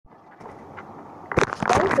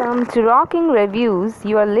Welcome to Rocking Reviews.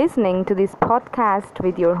 You are listening to this podcast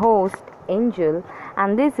with your host, Angel,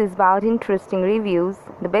 and this is about interesting reviews,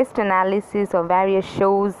 the best analysis of various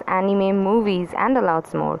shows, anime, movies, and a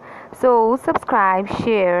lot more. So, subscribe,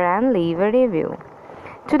 share, and leave a review.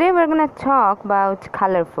 Today, we're gonna talk about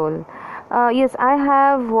Colorful. Yes, I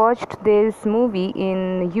have watched this movie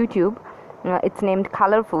in YouTube. It's named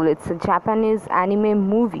Colorful. It's a Japanese anime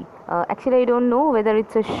movie. Actually, I don't know whether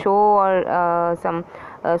it's a show or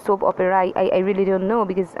soap opera. I really don't know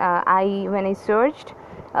because I when I searched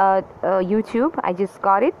YouTube, I just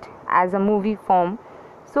got it as a movie form.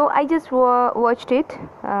 So I just watched it.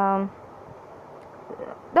 The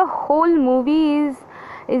whole movie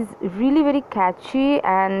is really very catchy,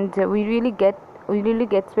 and we really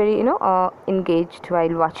gets very engaged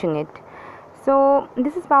while watching it. So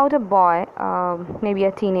this is about a boy, maybe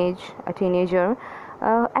a teenager.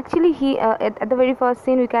 Actually, he at the very first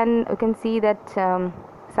scene we can see that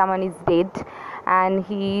someone is dead, and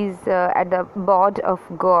he's at the board of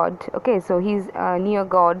God. Okay, so he's near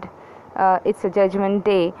God. It's a judgment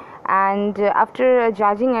day, and after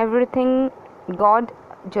judging everything, God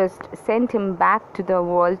just sent him back to the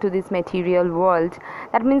world, to this material world.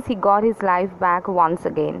 That means he got his life back once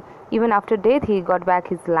again. Even after death, he got back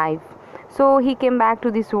his life. So he came back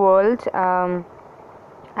to this world,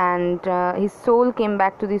 and his soul came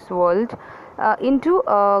back to this world into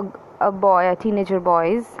a teenager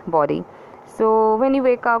boy's body. So when he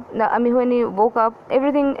when he woke up,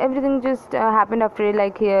 everything just happened after.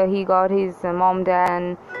 Like he got his mom, dad,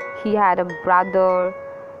 and he had a brother.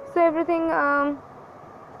 So everything,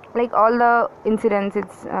 like all the incidents,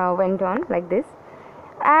 it's went on like this,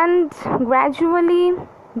 and gradually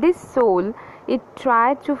this soul, it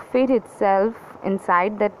tried to fit itself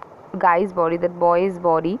inside that guy's body, that boy's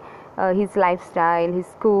body, his lifestyle, his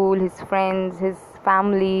school, his friends, his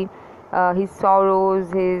family, his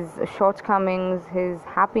sorrows, his shortcomings, his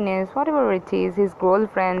happiness, whatever it is, his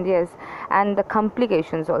girlfriend, yes, and the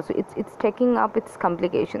complications also. It's taking up its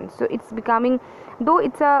complications. So it's becoming, though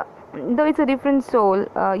it's a different soul,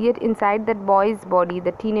 yet inside that boy's body,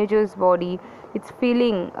 the teenager's body, its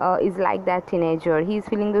feeling is like that teenager. He's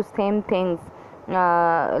feeling those same things,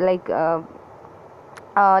 like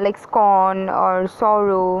scorn or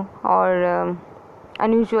sorrow or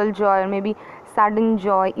unusual joy, or maybe sudden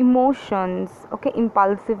joy, emotions, okay,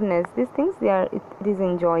 impulsiveness. These things, it is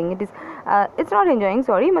enjoying. It's not enjoying,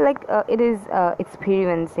 sorry, but like it is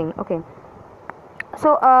experiencing. Okay.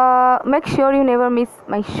 So make sure you never miss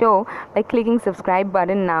my show by clicking subscribe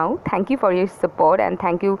button now. Thank you for your support, and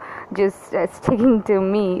thank you just sticking to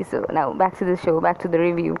me. So now back to the show, back to the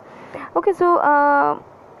review. Okay, so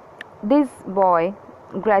this boy,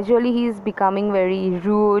 gradually he is becoming very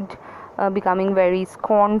rude, becoming very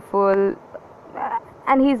scornful,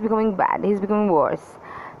 and he is becoming bad, he is becoming worse.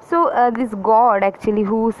 So this God, actually,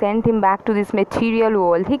 who sent him back to this material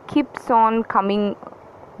world, he keeps on coming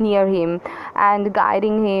near him and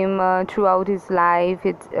guiding him throughout his life.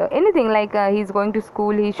 It's anything, like he's going to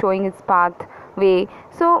school, he's showing his pathway.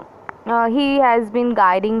 So he has been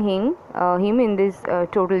guiding him in this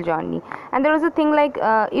total journey. And there was a thing like,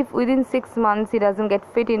 if within 6 months he doesn't get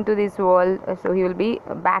fit into this world, so he will be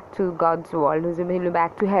back to God's world, he will be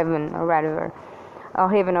back to heaven or whatever, or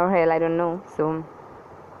heaven or hell, I don't know. So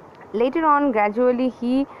later on, gradually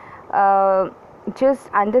he just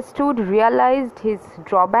realized his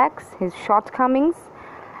drawbacks, his shortcomings,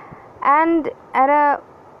 and at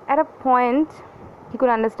a point he could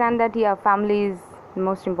understand that family is the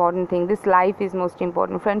most important thing, this life is most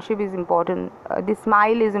important, friendship is important, this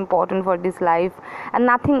smile is important for this life, and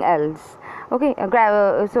nothing else. Okay,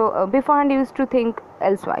 so beforehand he used to think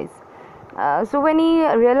elsewise. So when he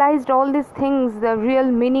realized all these things, the real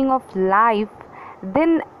meaning of life,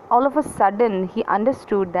 then all of a sudden he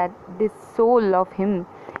understood that this soul of him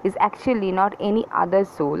is actually not any other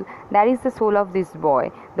soul. That is the soul of this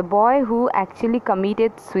boy, the boy who actually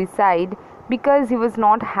committed suicide because he was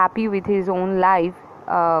not happy with his own life.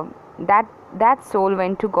 That soul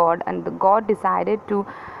went to God, and the God decided to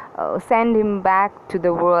send him back to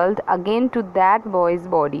the world again, to that boy's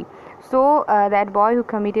body. So that boy who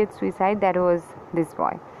committed suicide, that was this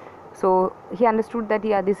boy. So he understood that,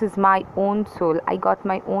 yeah, this is my own soul, I got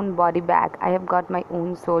my own body back, I have got my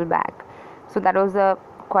own soul back. So that was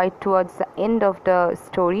quite towards the end of the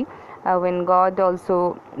story, when God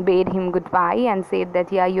also bade him goodbye and said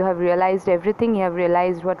that, yeah, you have realized everything, you have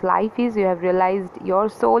realized what life is, you have realized your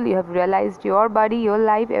soul, you have realized your body, your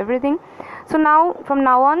life, everything. So now, from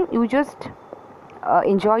now on, you just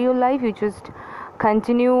enjoy your life, you just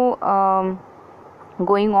continue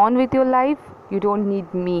going on with your life. You don't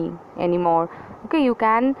need me anymore. Okay, you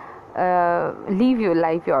can live your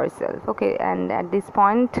life yourself. Okay, and at this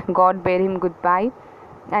point God bade him goodbye,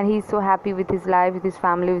 and he's so happy with his life, with his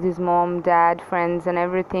family, with his mom, dad, friends, and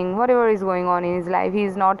everything, whatever is going on in his life.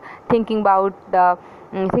 He's not thinking about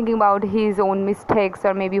thinking about his own mistakes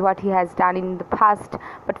or maybe what he has done in the past,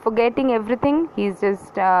 but forgetting everything, he's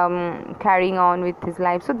just carrying on with his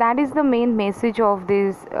life. So that is the main message of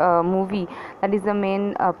this movie. That is the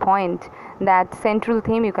main point, that central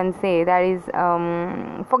theme, you can say, that is,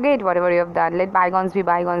 forget whatever you have done, let bygones be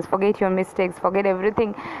bygones, forget your mistakes, forget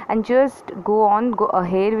everything, and just go on, go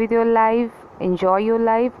ahead with your life, enjoy your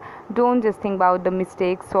life. Don't just think about the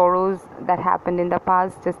mistakes, sorrows that happened in the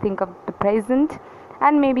past. Just think of the present,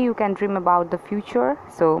 and maybe you can dream about the future.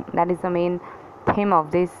 So that is the main theme of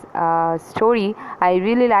this story. I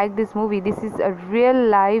really like this movie. This is a real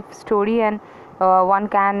life story, and one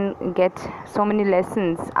can get so many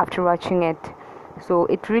lessons after watching it. So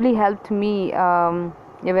it really helped me.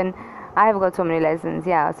 Even I have got so many lessons.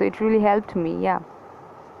 Yeah, so it really helped me. Yeah,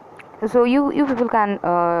 so you people can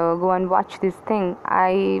go and watch this thing.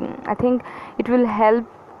 I think it will help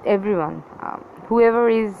everyone, whoever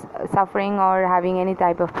is suffering or having any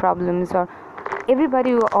type of problems, or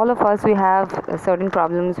everybody, all of us, we have certain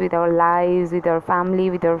problems with our lives, with our family,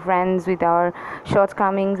 with our friends, with our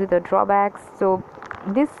shortcomings, with our drawbacks. So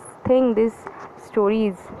this thing, this story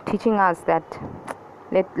is teaching us that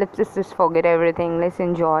let's just forget everything, let's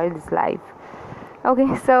enjoy this life.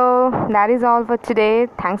 Okay, so that is all for today.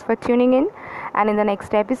 Thanks for tuning in, and in the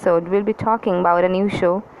next episode we'll be talking about a new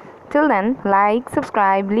show. Till then, like,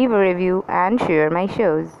 subscribe, leave a review, and share my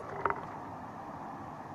shows.